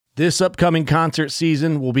This upcoming concert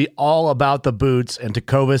season will be all about the boots, and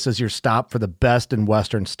Tecovas is your stop for the best in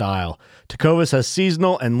Western style. Tecovas has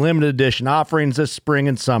seasonal and limited edition offerings this spring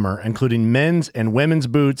and summer, including men's and women's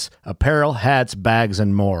boots, apparel, hats, bags,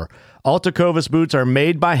 and more. All Tecovas boots are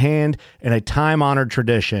made by hand in a time-honored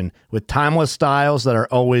tradition with timeless styles that are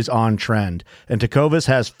always on trend. And Tecovas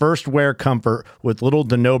has first wear comfort with little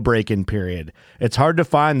to no break-in period. It's hard to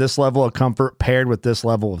find this level of comfort paired with this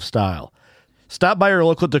level of style. Stop by your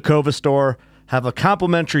local Tecovas store, have a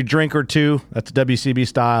complimentary drink or two, that's WCB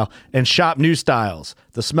style, and shop new styles.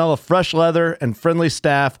 The smell of fresh leather and friendly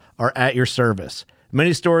staff are at your service.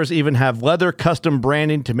 Many stores even have leather custom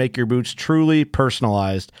branding to make your boots truly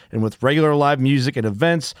personalized. And with regular live music and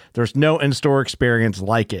events, there's no in-store experience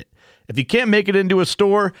like it. If you can't make it into a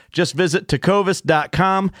store, just visit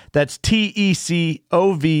tecovas.com. That's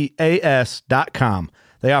TECOVAS.com.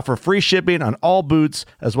 They offer free shipping on all boots,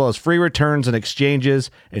 as well as free returns and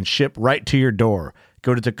exchanges, and ship right to your door.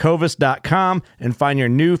 Go to tecovas.com and find your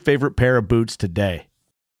new favorite pair of boots today.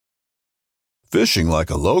 Fishing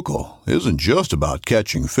like a local isn't just about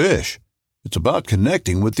catching fish. It's about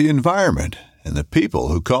connecting with the environment and the people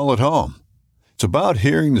who call it home. It's about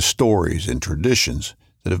hearing the stories and traditions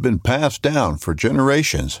that have been passed down for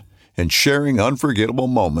generations and sharing unforgettable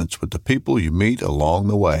moments with the people you meet along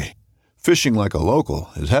the way. Fishing like a local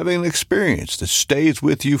is having an experience that stays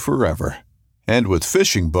with you forever. And with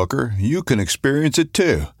Fishing Booker, you can experience it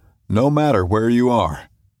too, no matter where you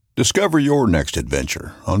are. Discover your next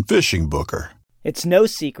adventure on Fishing Booker. It's no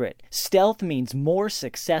secret, stealth means more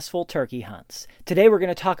successful turkey hunts. Today we're going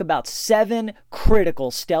to talk about 7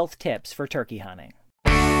 critical stealth tips for turkey hunting.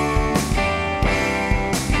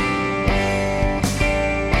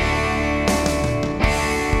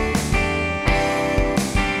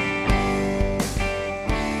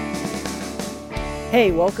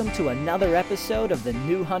 Hey, welcome to another episode of the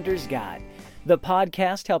New Hunter's Guide, the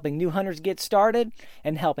podcast helping new hunters get started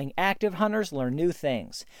and helping active hunters learn new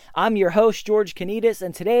things. I'm your host, George Kanitas,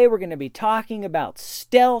 and today we're going to be talking about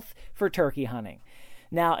stealth for turkey hunting.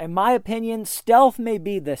 Now, in my opinion, stealth may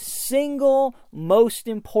be the single most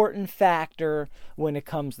important factor when it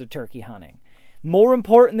comes to turkey hunting. More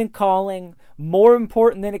important than calling, more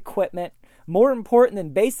important than equipment, more important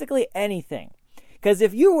than basically anything. Because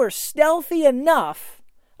if you were stealthy enough,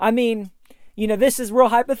 this is real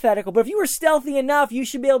hypothetical, but if you were stealthy enough, you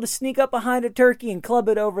should be able to sneak up behind a turkey and club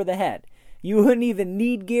it over the head. You wouldn't even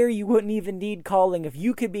need gear. You wouldn't even need calling. If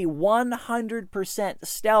you could be 100%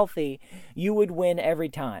 stealthy, you would win every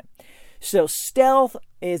time. So stealth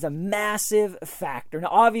is a massive factor. Now,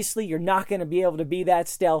 obviously, you're not going to be able to be that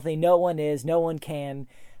stealthy. No one is. No one can.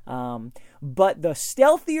 But the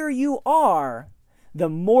stealthier you are, the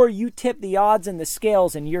more you tip the odds and the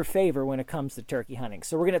scales in your favor when it comes to turkey hunting.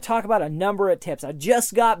 So we're going to talk about a number of tips. I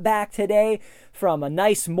just got back today from a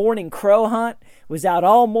nice morning crow hunt. Was out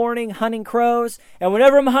all morning hunting crows. And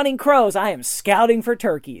whenever I'm hunting crows, I am scouting for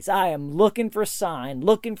turkeys. I am looking for sign,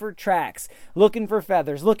 looking for tracks, looking for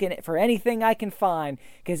feathers, looking for anything I can find.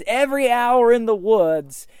 Because every hour in the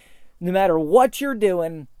woods, no matter what you're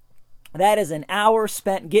doing, that is an hour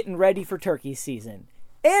spent getting ready for turkey season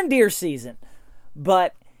and deer season.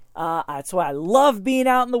 But that's why I love being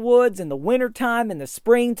out in the woods in the wintertime, in the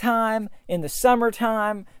springtime, in the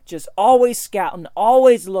summertime, just always scouting,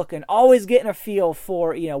 always looking, always getting a feel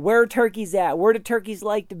for, where turkey's at, where do turkeys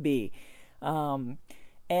like to be.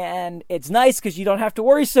 And it's nice because you don't have to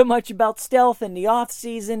worry so much about stealth in the off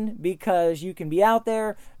season because you can be out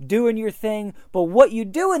there doing your thing. But what you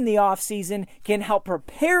do in the off season can help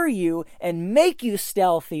prepare you and make you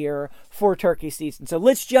stealthier for turkey season. So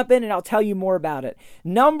let's jump in and I'll tell you more about it.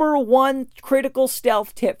 Number 1 critical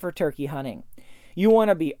stealth tip for turkey hunting. You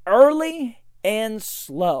want to be early and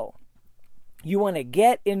slow. You want to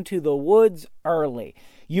get into the woods early.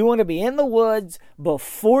 You want to be in the woods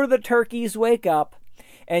before the turkeys wake up.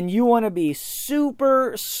 And you want to be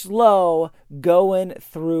super slow going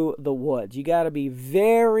through the woods. You got to be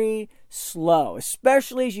very slow,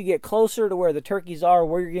 especially as you get closer to where the turkeys are,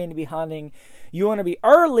 where you're going to be hunting. You want to be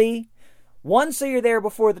early, 1, so you're there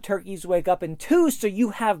before the turkeys wake up, and 2, so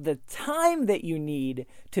you have the time that you need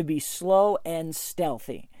to be slow and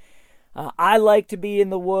stealthy. I like to be in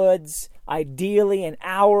the woods, ideally an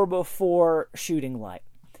hour before shooting light.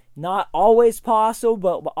 Not always possible,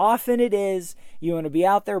 but often it is. You want to be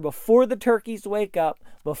out there before the turkeys wake up,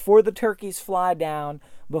 before the turkeys fly down,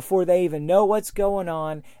 before they even know what's going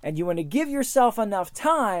on, and you want to give yourself enough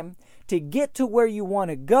time to get to where you want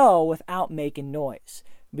to go without making noise.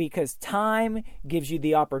 Because time gives you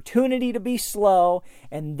the opportunity to be slow,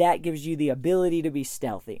 and that gives you the ability to be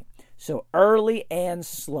stealthy. So early and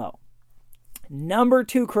slow. Number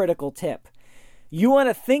 2 critical tip. You want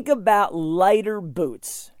to think about lighter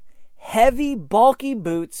boots. Heavy, bulky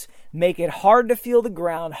boots make it hard to feel the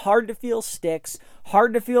ground, hard to feel sticks,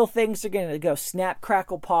 hard to feel things are going to go snap,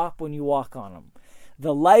 crackle, pop when you walk on them.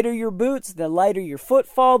 The lighter your boots, the lighter your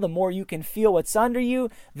footfall, the more you can feel what's under you,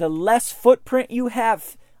 the less footprint you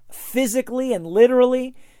have physically and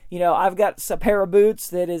literally. You know, I've got a pair of boots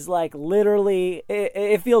that is like literally,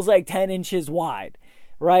 it feels like 10 inches wide,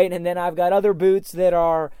 right? And then I've got other boots that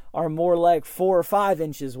are more like 4 or 5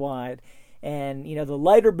 inches wide. And, you know, the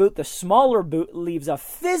lighter boot, the smaller boot leaves a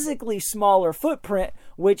physically smaller footprint,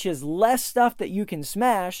 which is less stuff that you can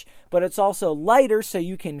smash, but it's also lighter so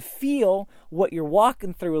you can feel what you're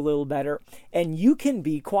walking through a little better and you can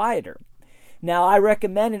be quieter. Now, I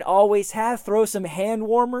recommend and always throw some hand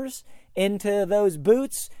warmers into those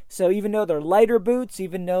boots. So even though they're lighter boots,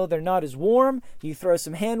 even though they're not as warm, you throw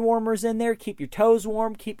some hand warmers in there, keep your toes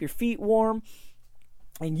warm, keep your feet warm.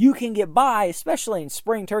 And you can get by, especially in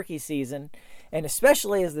spring turkey season, and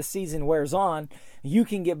especially as the season wears on, you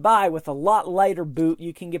can get by with a lot lighter boot.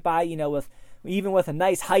 You can get by, you know, with a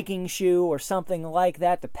nice hiking shoe or something like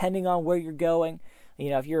that, depending on where you're going.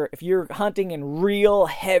 You know, if you're hunting in real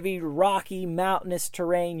heavy, rocky, mountainous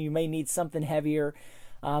terrain, you may need something heavier.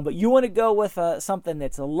 But you want to go with something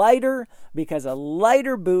that's lighter, because a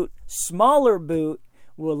lighter boot, smaller boot,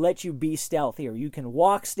 will let you be stealthier. You can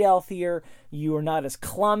walk stealthier. You are not as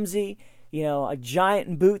clumsy. You know, a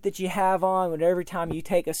giant boot that you have on, but every time you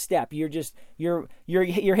take a step, you're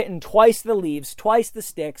hitting twice the leaves, twice the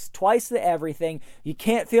sticks, twice the everything. You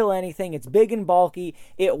can't feel anything. It's big and bulky.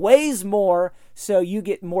 It weighs more, so you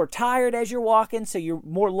get more tired as you're walking. So you're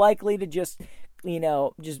more likely to just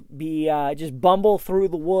bumble through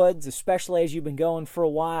the woods, especially as you've been going for a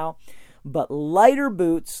while. But lighter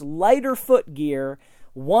boots, lighter foot gear.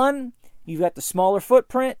 1, you've got the smaller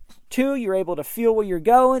footprint. 2, you're able to feel where you're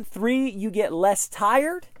going. 3, you get less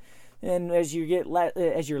tired. And as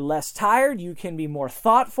you're less tired, you can be more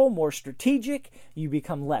thoughtful, more strategic. You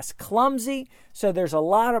become less clumsy. So there's a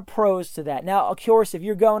lot of pros to that. Now, of course, if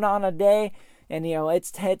you're going on a day and, you know,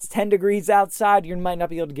 it's 10 degrees outside, you might not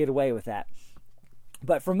be able to get away with that.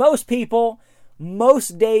 But for most people,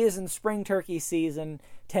 most days in spring turkey season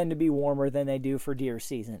tend to be warmer than they do for deer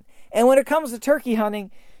season. And when it comes to turkey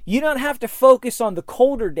hunting, you don't have to focus on the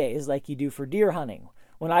colder days like you do for deer hunting.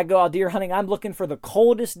 When I go out deer hunting, I'm looking for the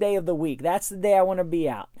coldest day of the week. That's the day I want to be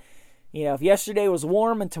out. You know, if yesterday was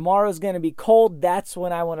warm and tomorrow's going to be cold, that's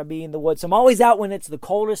when I want to be in the woods. So I'm always out when it's the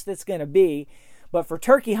coldest it's going to be. But for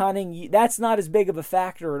turkey hunting, that's not as big of a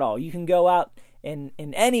factor at all. You can go out in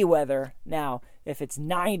any weather. Now, if it's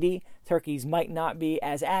 90, turkeys might not be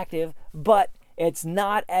as active, but it's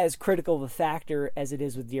not as critical of a factor as it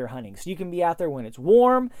is with deer hunting. So you can be out there when it's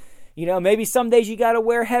warm. You know, maybe some days you got to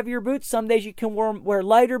wear heavier boots. Some days you can wear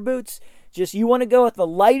lighter boots. Just you want to go with the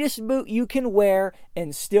lightest boot you can wear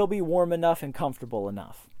and still be warm enough and comfortable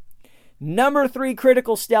enough. Number 3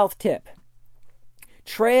 critical stealth tip.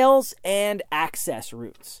 Trails and access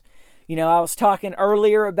routes. You know, I was talking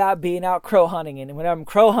earlier about being out crow hunting, and when I'm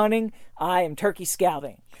crow hunting, I am turkey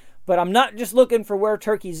scouting. But I'm not just looking for where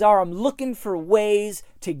turkeys are. I'm looking for ways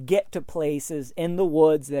to get to places in the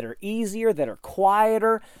woods that are easier, that are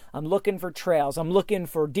quieter. I'm looking for trails. I'm looking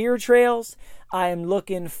for deer trails. I am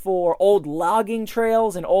looking for old logging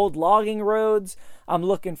trails and old logging roads. I'm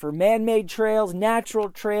looking for man-made trails, natural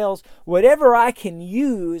trails, whatever I can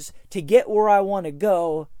use to get where I want to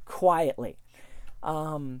go quietly.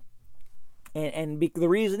 The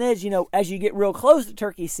reason is, you know, as you get real close to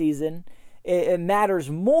turkey season, it matters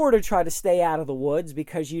more to try to stay out of the woods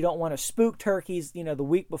because you don't want to spook turkeys, you know, the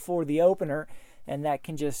week before the opener, and that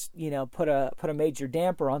can just, you know, put a major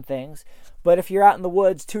damper on things. But if you're out in the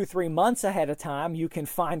woods 2-3 months ahead of time, you can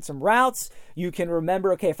find some routes. You can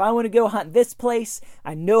remember, okay, if I want to go hunt this place,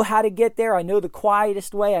 I know how to get there. I know the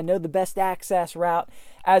quietest way. I know the best access route,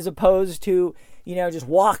 as opposed to, you know, just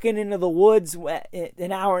walking into the woods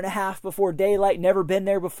an hour and a half before daylight, never been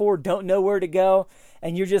there before, don't know where to go,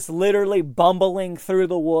 and you're just literally bumbling through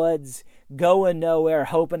the woods, going nowhere,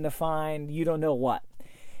 hoping to find you don't know what.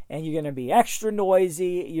 And you're going to be extra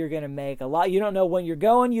noisy, you're going to make a lot, you don't know when you're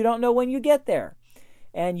going, you don't know when you get there,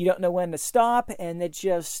 and you don't know when to stop, and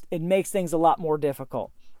it makes things a lot more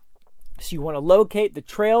difficult. So you want to locate the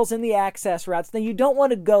trails and the access routes. Now, you don't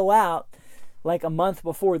want to go out like a month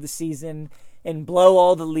before the season and blow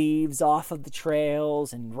all the leaves off of the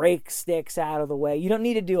trails and rake sticks out of the way. You don't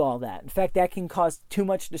need to do all that. In fact, that can cause too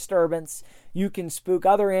much disturbance. You can spook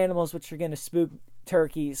other animals, which are going to spook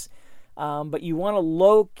turkeys. But you want to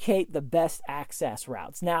locate the best access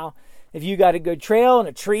routes. Now, if you got a good trail and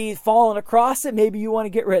a tree falling across it, maybe you want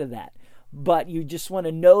to get rid of that. but you just want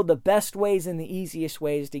to know the best ways and the easiest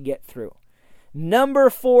ways to get through. Number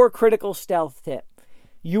 4 critical stealth tip.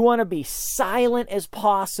 You want to be silent as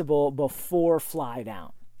possible before fly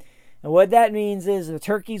down. And what that means is the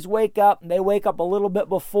turkeys wake up. They wake up a little bit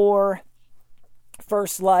before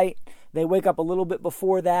first light. They wake up a little bit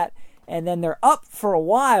before that. And then they're up for a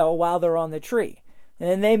while they're on the tree. And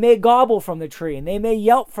then they may gobble from the tree. And they may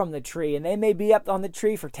yelp from the tree. And they may be up on the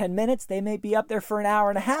tree for 10 minutes. They may be up there for an hour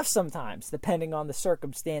and a half sometimes, depending on the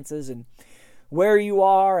circumstances and where you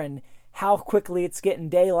are and how quickly it's getting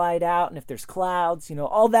daylight out. And if there's clouds,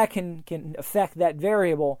 all that can affect that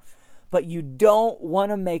variable. But you don't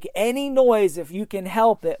want to make any noise if you can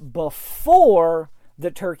help it before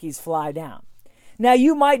the turkeys fly down. Now,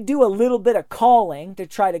 you might do a little bit of calling to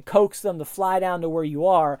try to coax them to fly down to where you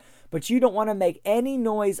are, but you don't want to make any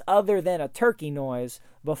noise other than a turkey noise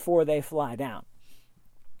before they fly down.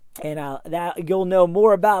 And that you'll know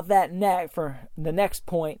more about that for the next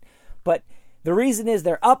point. But the reason is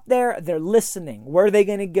they're up there, they're listening. Where are they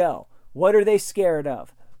going to go? What are they scared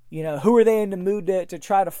of? Who are they in the mood to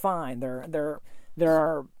try to find?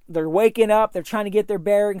 They're waking up. They're trying to get their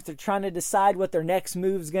bearings. They're trying to decide what their next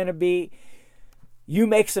move's going to be. You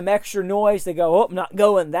make some extra noise. They go, I'm not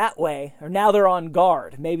going that way. Or now they're on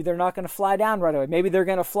guard. Maybe they're not going to fly down right away. Maybe they're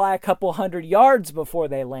going to fly a couple hundred yards before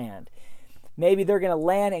they land. Maybe they're going to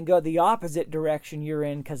land and go the opposite direction you're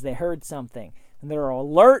in because they heard something. And they're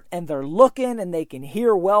alert and they're looking and they can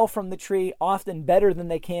hear well from the tree, often better than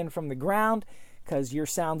they can from the ground, because your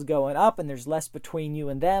sound's going up and there's less between you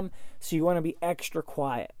and them, so you want to be extra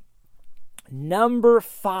quiet. Number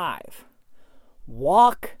 5,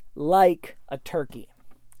 walk like a turkey.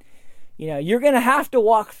 You're going to have to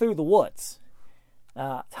walk through the woods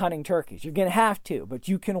hunting turkeys. You're going to have to, but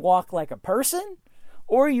you can walk like a person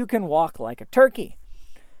or you can walk like a turkey.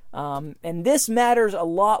 And this matters a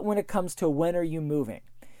lot when it comes to when are you moving.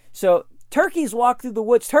 So turkeys walk through the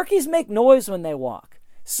woods. Turkeys make noise when they walk.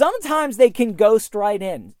 Sometimes they can ghost right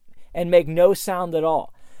in and make no sound at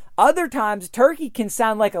all. Other times, turkey can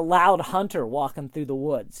sound like a loud hunter walking through the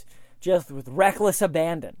woods, just with reckless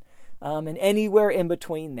abandon, and anywhere in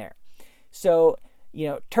between there. So,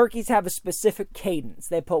 turkeys have a specific cadence.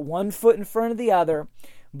 They put one foot in front of the other,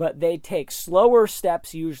 but they take slower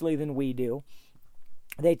steps usually than we do.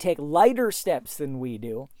 They take lighter steps than we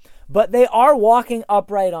do, but they are walking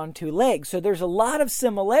upright on 2 legs. So there's a lot of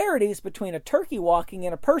similarities between a turkey walking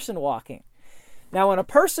and a person walking. Now, when a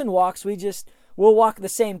person walks, we'll walk the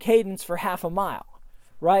same cadence for half a mile,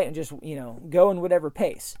 right? And just, go in whatever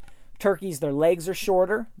pace. Turkeys, their legs are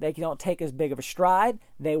shorter. They don't take as big of a stride.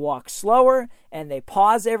 They walk slower and they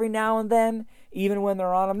pause every now and then, even when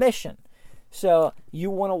they're on a mission. So you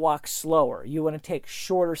want to walk slower. You want to take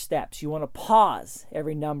shorter steps. You want to pause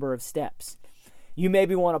every number of steps. You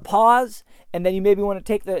maybe want to pause, and then you maybe want to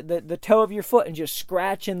take the toe of your foot and just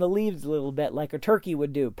scratch in the leaves a little bit like a turkey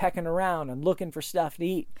would do, pecking around and looking for stuff to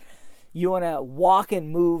eat. You want to walk and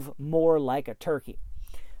move more like a turkey.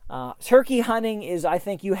 Turkey hunting is, I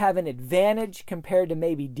think you have an advantage compared to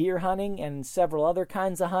maybe deer hunting and several other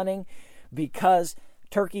kinds of hunting, because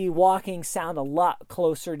turkey walking sound a lot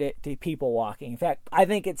closer to people walking. In fact, I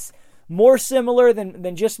think it's more similar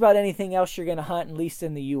than just about anything else you're going to hunt, at least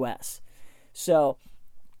in the U.S. So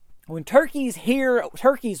when turkeys hear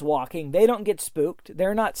turkeys walking, they don't get spooked.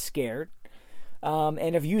 They're not scared.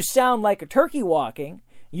 And if you sound like a turkey walking,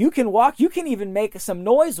 you can walk. You can even make some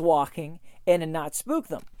noise walking and not spook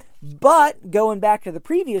them. But going back to the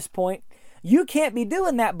previous point, you can't be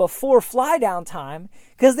doing that before fly down time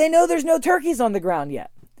because they know there's no turkeys on the ground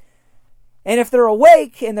yet. And if they're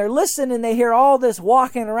awake and they're listening and they hear all this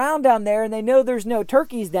walking around down there and they know there's no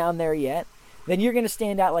turkeys down there yet, then you're going to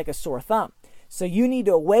stand out like a sore thumb. So you need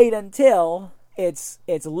to wait until it's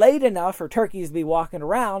late enough for turkeys to be walking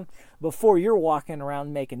around before you're walking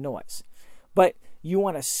around making noise. But you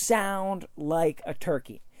want to sound like a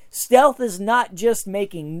turkey. Stealth is not just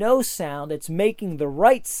making no sound, it's making the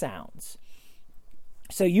right sounds.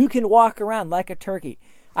 So you can walk around like a turkey.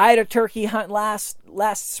 I had a turkey hunt last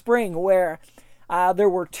spring where there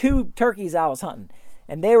were 2 turkeys I was hunting.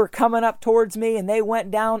 And they were coming up towards me and they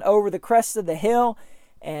went down over the crest of the hill.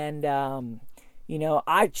 And,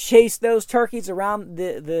 I chased those turkeys around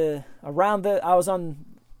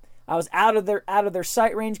I was out of their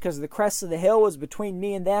sight range because the crest of the hill was between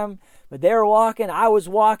me and them. But they were walking. I was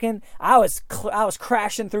walking. I was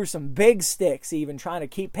crashing through some big sticks, even trying to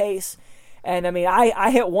keep pace. And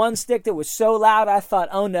I hit one stick that was so loud. I thought,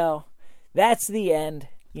 oh no, that's the end.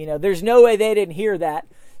 There's no way they didn't hear that.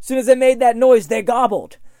 As soon as I made that noise, they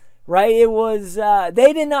gobbled. Right? It was.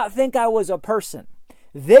 They did not think I was a person.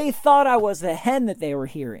 They thought I was the hen that they were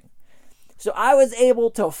hearing. So I was able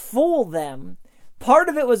to fool them. Part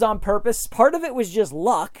of it was on purpose. Part of it was just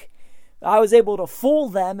luck. I was able to fool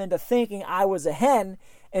them into thinking I was a hen.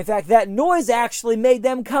 In fact, that noise actually made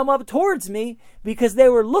them come up towards me because they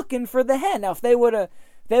were looking for the hen. Now, if they would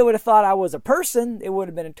have thought I was a person, it would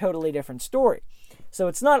have been a totally different story. So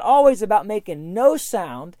it's not always about making no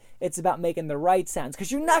sound. It's about making the right sounds,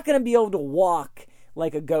 because you're not going to be able to walk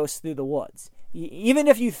like a ghost through the woods. Even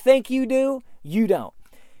if you think you do, you don't.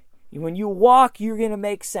 When you walk, you're going to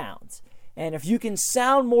make sounds. And if you can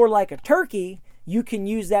sound more like a turkey, you can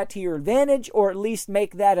use that to your advantage, or at least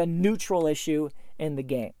make that a neutral issue in the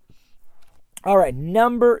game. All right,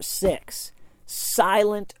 number 6,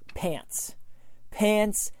 silent pants.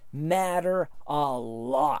 Pants matter a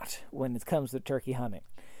lot when it comes to turkey hunting.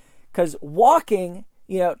 Because walking,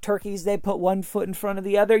 turkeys, they put one foot in front of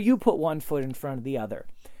the other. You put one foot in front of the other.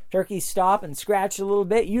 Turkeys stop and scratch a little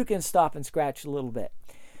bit. You can stop and scratch a little bit.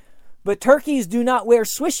 But turkeys do not wear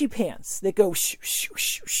swishy pants that go shoo, shoo,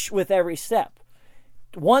 shoo, shoo with every step.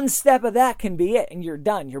 One step of that can be it, and you're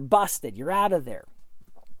done. You're busted. You're out of there.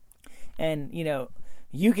 And,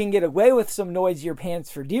 you can get away with some noisier pants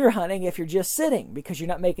for deer hunting if you're just sitting, because you're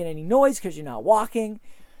not making any noise, because you're not walking.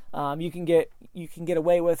 You can get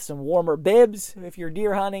away with some warmer bibs if you're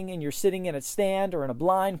deer hunting and you're sitting in a stand or in a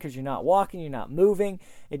blind, because you're not walking, you're not moving.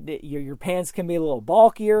 Your pants can be a little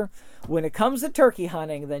bulkier. When it comes to turkey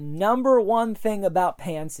hunting, the number one thing about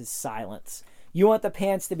pants is silence. You want the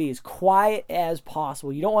pants to be as quiet as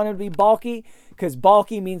possible. You don't want them to be bulky, because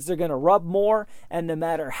bulky means they're going to rub more, and no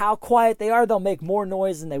matter how quiet they are, they'll make more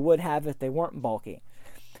noise than they would have if they weren't bulky.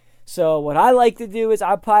 So what I like to do is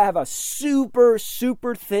I probably have a super,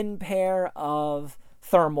 super thin pair of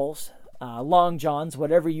thermals, long johns,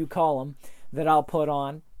 whatever you call them, that I'll put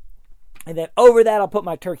on. And then over that, I'll put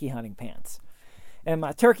my turkey hunting pants. And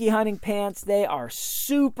my turkey hunting pants, they are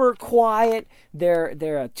super quiet. They're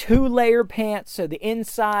a 2-layer pants, so the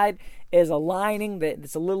inside is a lining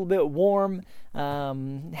that's a little bit warm,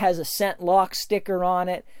 has a scent lock sticker on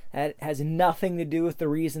it. That has nothing to do with the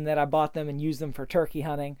reason that I bought them and used them for turkey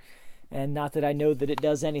hunting. And not that I know that it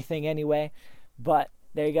does anything anyway. But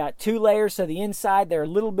they got 2 layers, so the inside, they're a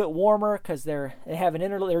little bit warmer because they have an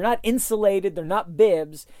inner. They're not insulated. They're not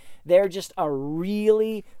bibs. They're just a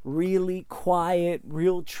really, really quiet,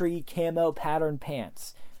 real tree camo pattern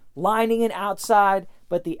pants. Lining and outside,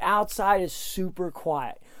 but the outside is super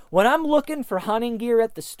quiet. When I'm looking for hunting gear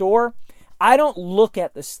at the store, I don't look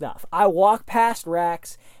at the stuff. I walk past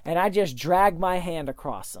racks and I just drag my hand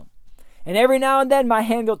across them. And every now and then my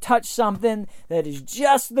hand will touch something that is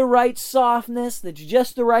just the right softness, that's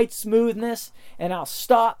just the right smoothness, and I'll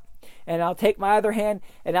stop. And I'll take my other hand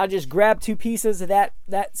and I'll just grab 2 pieces of that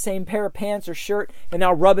same pair of pants or shirt, and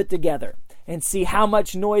I'll rub it together and see how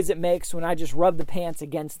much noise it makes when I just rub the pants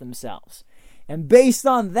against themselves. And based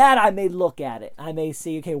on that, I may look at it. I may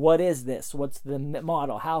see, okay, what is this? What's the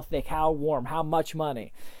model? How thick? How warm? How much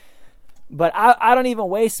money? But I don't even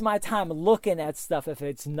waste my time looking at stuff if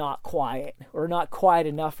it's not quiet or not quiet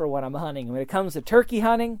enough for what I'm hunting. When it comes to turkey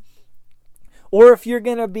hunting, or if you're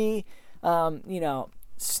going to be,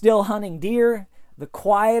 still hunting deer, the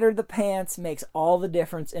quieter the pants makes all the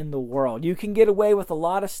difference in the world. You can get away with a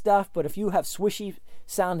lot of stuff, but if you have swishy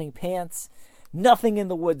sounding pants, nothing in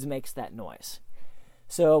the woods makes that noise.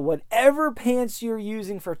 So whatever pants you're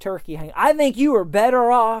using for turkey hunting, I think you are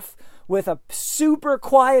better off with a super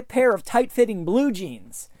quiet pair of tight-fitting blue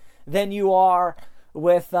jeans than you are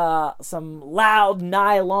with some loud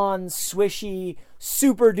nylon, swishy,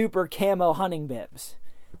 super-duper camo hunting bibs.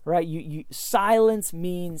 Right? Silence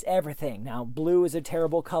means everything. Now, blue is a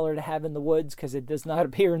terrible color to have in the woods because it does not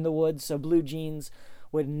appear in the woods, so blue jeans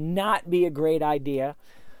would not be a great idea.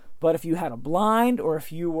 But if you had a blind or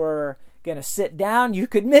if you were going to sit down, you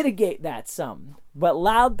could mitigate that some. But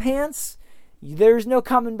loud pants, there's no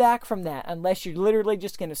coming back from that unless you're literally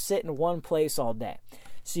just going to sit in one place all day.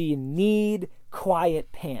 So you need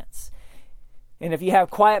quiet pants. And if you have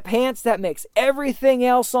quiet pants, that makes everything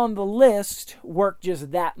else on the list work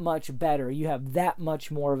just that much better. You have that much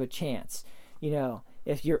more of a chance.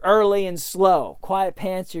 If you're early and slow, quiet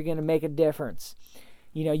pants, you're going to make a difference.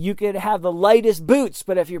 You could have the lightest boots,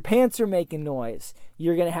 but if your pants are making noise,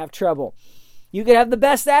 you're going to have trouble. You could have the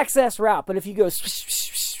best access route, but if you go swish, swish,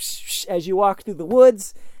 swish, swish, as you walk through the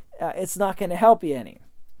woods, it's not going to help you any.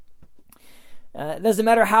 It doesn't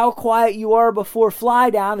matter how quiet you are before fly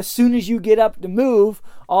down. As soon as you get up to move,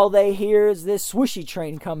 all they hear is this swishy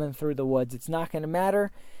train coming through the woods. It's not going to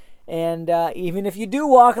matter. And even if you do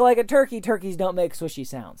walk like a turkey, turkeys don't make swishy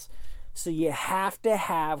sounds. So you have to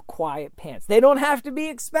have quiet pants. They don't have to be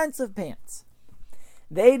expensive pants.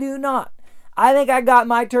 They do not. I think I got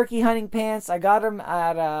my turkey hunting pants. I got them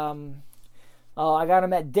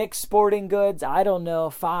at Dick's Sporting Goods. I don't know,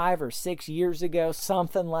 5 or 6 years ago,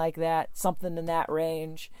 something like that, something in that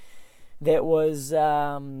range. That was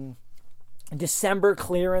December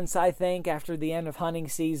clearance, I think, after the end of hunting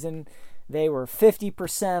season. They were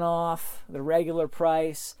 50% off the regular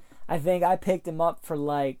price. I think I picked them up for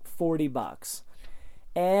like $40.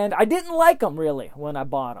 And I didn't like them really when I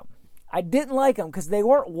bought them. I didn't like them because they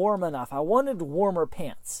weren't warm enough. I wanted warmer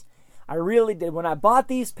pants. I really did. When I bought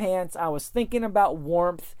these pants, I was thinking about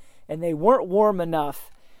warmth, and they weren't warm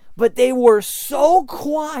enough. But they were so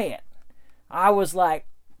quiet. I was like,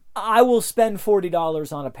 I will spend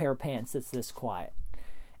 $40 on a pair of pants that's this quiet.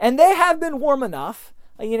 And they have been warm enough.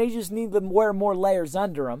 You just need to wear more layers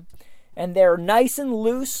under them. And they're nice and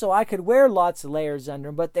loose, so I could wear lots of layers under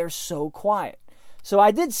them, but they're so quiet. So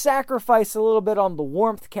I did sacrifice a little bit on the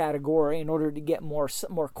warmth category in order to get more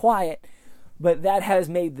quiet, but that has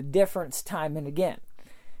made the difference time and again.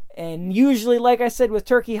 And usually, like I said, with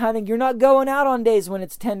turkey hunting, you're not going out on days when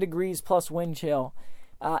it's 10 degrees plus wind chill.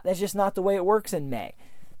 That's just not the way it works in May.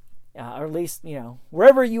 Or at least,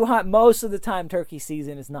 wherever you hunt, most of the time turkey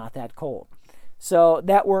season is not that cold. So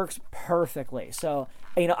that works perfectly. So,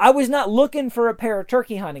 I was not looking for a pair of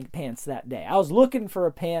turkey hunting pants that day. I was looking for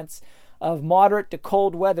a pants of moderate to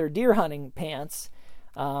cold weather deer hunting pants.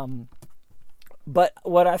 But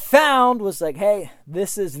what I found was like, hey,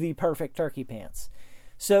 this is the perfect turkey pants.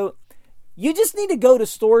 So you just need to go to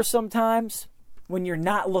stores sometimes when you're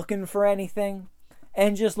not looking for anything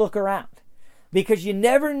and just look around. Because you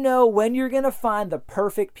never know when you're going to find the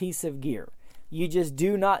perfect piece of gear. You just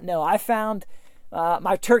do not know. I found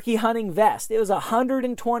my turkey hunting vest. It was a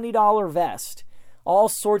 $120 vest. All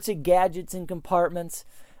sorts of gadgets and compartments.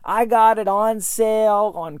 I got it on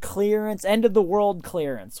sale, on clearance, end of the world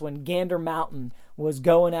clearance, when Gander Mountain was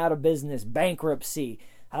going out of business, bankruptcy.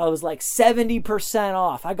 I was like 70%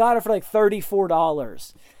 off. I got it for like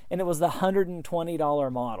 $34, and it was the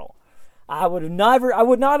 $120 model. I would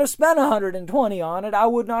not have spent $120 on it. I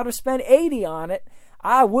would not have spent $80 on it.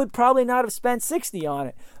 I would probably not have spent $60 on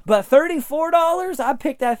it. But $34, I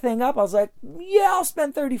picked that thing up. I was like, yeah, I'll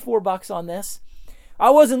spend $34 on this. I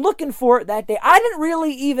wasn't looking for it that day. I didn't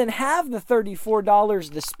really even have the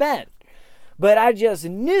 $34 to spend. But I just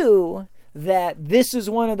knew that this is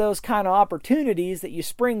one of those kind of opportunities that you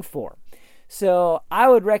spring for. So I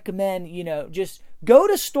would recommend, just go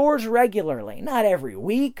to stores regularly. Not every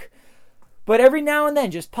week, but every now and then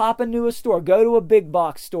just pop into a store. Go to a big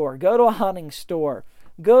box store. Go to a hunting store.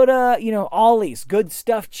 Go to, Ollie's. Good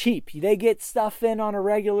stuff cheap. They get stuff in on a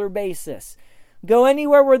regular basis. Go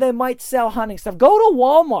anywhere where they might sell hunting stuff. Go to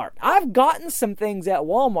Walmart. I've gotten some things at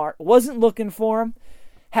Walmart. Wasn't looking for them.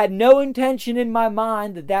 Had no intention in my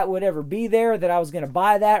mind that would ever be there, that I was going to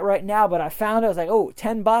buy that right now. But I found it. I was like, oh,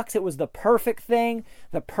 $10. It was the perfect thing.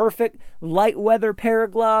 The perfect light weather pair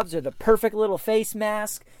of gloves, or the perfect little face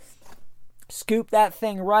mask. Scoop that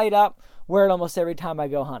thing right up. Wear it almost every time I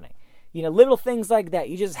go hunting. Little things like that.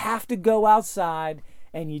 You just have to go outside,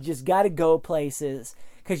 and you just got to go places.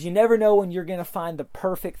 Because you never know when you're going to find the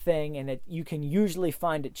perfect thing, and you can usually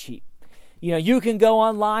find it cheap. You can go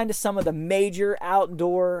online to some of the major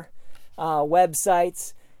outdoor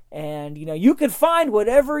websites, and, you could find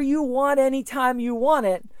whatever you want anytime you want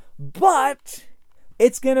it, but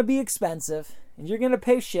it's going to be expensive, and you're going to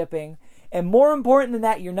pay shipping. And more important than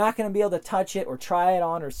that, you're not going to be able to touch it or try it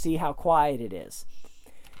on or see how quiet it is.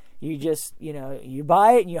 You just, you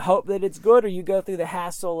buy it and you hope that it's good, or you go through the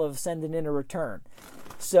hassle of sending in a return.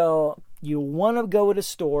 So you want to go to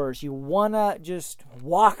stores. You want to just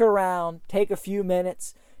walk around, take a few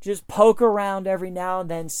minutes, just poke around every now and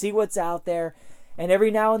then, see what's out there. And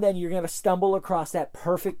every now and then you're going to stumble across that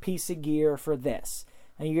perfect piece of gear for this.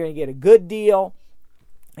 And you're going to get a good deal,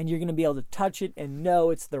 and you're going to be able to touch it and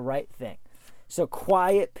know it's the right thing. So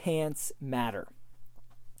quiet pants matter.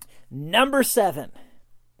 Number 7,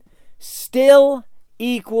 still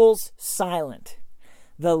equals silent.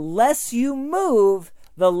 The less you move,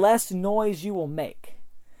 the less noise you will make.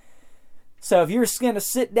 So if you're just going to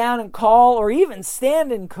sit down and call, or even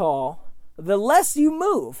stand and call, the less you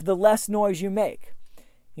move, the less noise you make.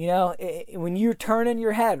 When you're turning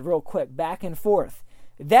your head real quick back and forth,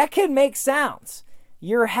 that can make sounds.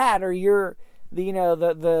 Your hat, or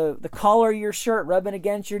the collar of your shirt rubbing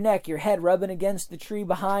against your neck, your head rubbing against the tree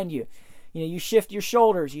behind you. You shift your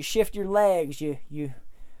shoulders, you shift your legs, you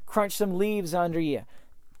crunch some leaves under you.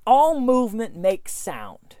 All movement makes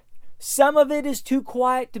sound. Some of it is too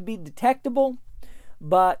quiet to be detectable,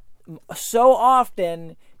 but so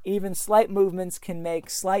often, even slight movements can make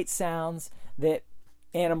slight sounds that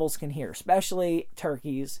animals can hear, especially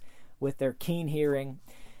turkeys. with their keen hearing.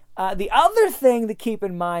 The other thing to keep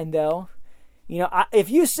in mind, though, if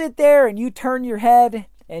you sit there and you turn your head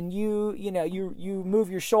and you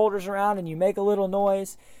move your shoulders around and you make a little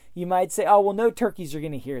noise, you might say, oh, well, no turkeys are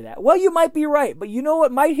going to hear that. Well, you might be right, but you know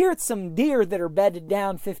what? Might hear some deer that are bedded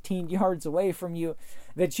down 15 yards away from you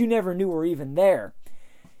that you never knew were even there.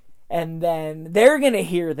 And then they're going to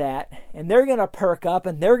hear that, and they're going to perk up,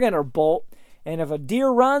 and they're going to bolt. And if a deer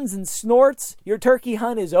runs and snorts, your turkey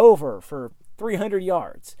hunt is over for 300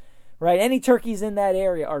 yards, right? Any turkeys in that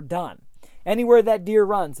area are done. Anywhere that deer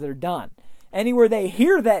runs, they're done. Anywhere they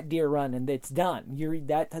hear that deer run and it's done,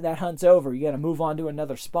 that hunt's over. You got to move on to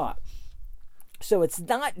another spot. So it's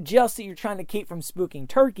not just that you're trying to keep from spooking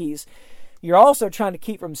turkeys. You're also trying to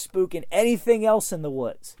keep from spooking anything else in the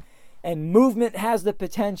woods. And movement has the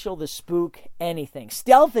potential to spook anything.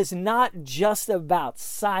 Stealth is not just about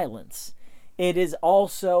silence. It is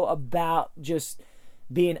also about just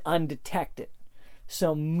being undetected.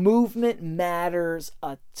 So movement matters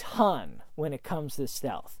a ton when it comes to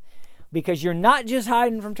stealth. Because you're not just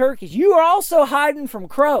hiding from turkeys. You are also hiding from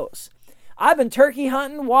crows. I've been turkey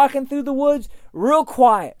hunting, walking through the woods, real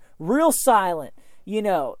quiet, real silent,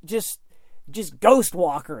 just ghost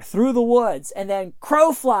walker through the woods. And then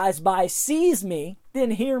crow flies by, sees me,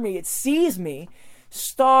 didn't hear me, it sees me,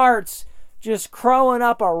 starts just crowing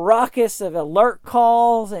up a ruckus of alert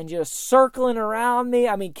calls and just circling around me.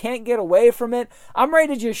 Can't get away from it. I'm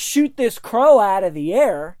ready to just shoot this crow out of the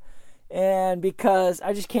air. And because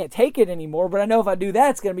I just can't take it anymore, but I know if I do that,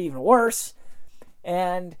 it's going to be even worse.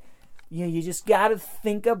 And you just got to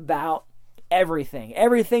think about everything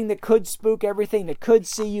that could spook, everything that could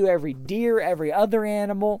see you, every deer, every other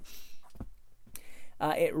animal.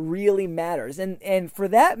 It really matters. And for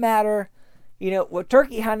that matter, with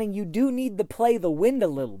turkey hunting, you do need to play the wind a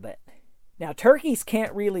little bit. Now, turkeys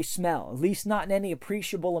can't really smell, at least not in any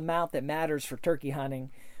appreciable amount that matters for turkey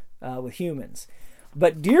hunting with humans.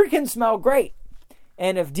 But deer can smell great.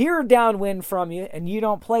 And if deer are downwind from you and you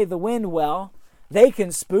don't play the wind well, they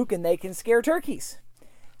can spook and they can scare turkeys.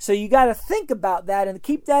 So you got to think about that and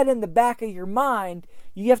keep that in the back of your mind.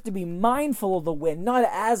 You have to be mindful of the wind, not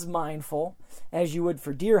as mindful as you would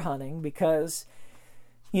for deer hunting, because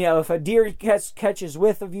if a deer catches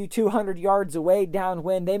whiff of you 200 yards away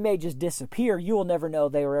downwind, they may just disappear. You will never know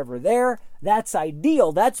they were ever there. That's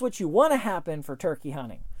ideal. That's what you want to happen for turkey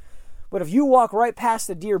hunting. But if you walk right past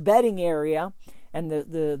the deer bedding area and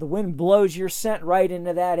the wind blows your scent right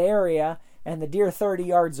into that area and the deer 30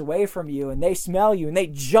 yards away from you and they smell you and they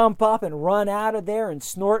jump up and run out of there and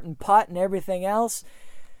snort and putt and everything else,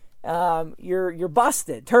 you're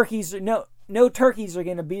busted. No turkeys are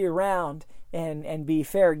going to be around and be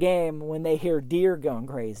fair game when they hear deer going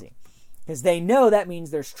crazy. Because they know that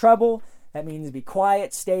means there's trouble. That means be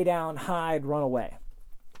quiet, stay down, hide, run away.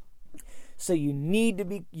 So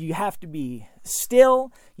you have to be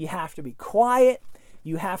still, you have to be quiet,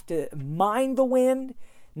 you have to mind the wind,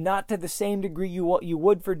 not to the same degree you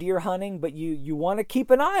would for deer hunting, but you want to keep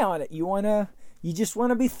an eye on it. You just want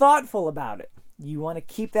to be thoughtful about it. You want to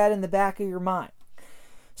keep that in the back of your mind.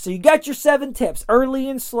 So you got your 7 tips: early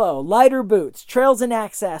and slow, lighter boots, trails and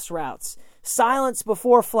access routes, silence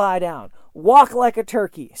before fly down, walk like a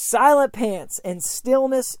turkey, silent pants, and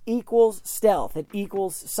stillness equals stealth. It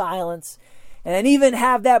equals silence. And then even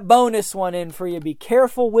have that bonus one in for you. Be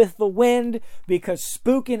careful with the wind, because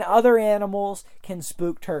spooking other animals can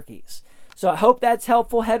spook turkeys. So I hope that's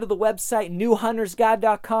helpful. Head to the website,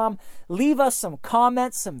 newhuntersguide.com. Leave us some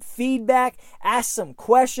comments, some feedback, ask some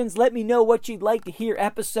questions. Let me know what you'd like to hear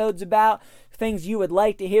episodes about, things you would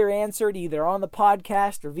like to hear answered either on the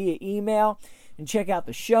podcast or via email. And check out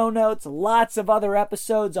the show notes. Lots of other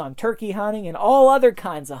episodes on turkey hunting and all other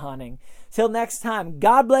kinds of hunting. Till next time,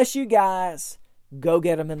 God bless you guys. Go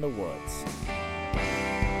get 'em in the woods.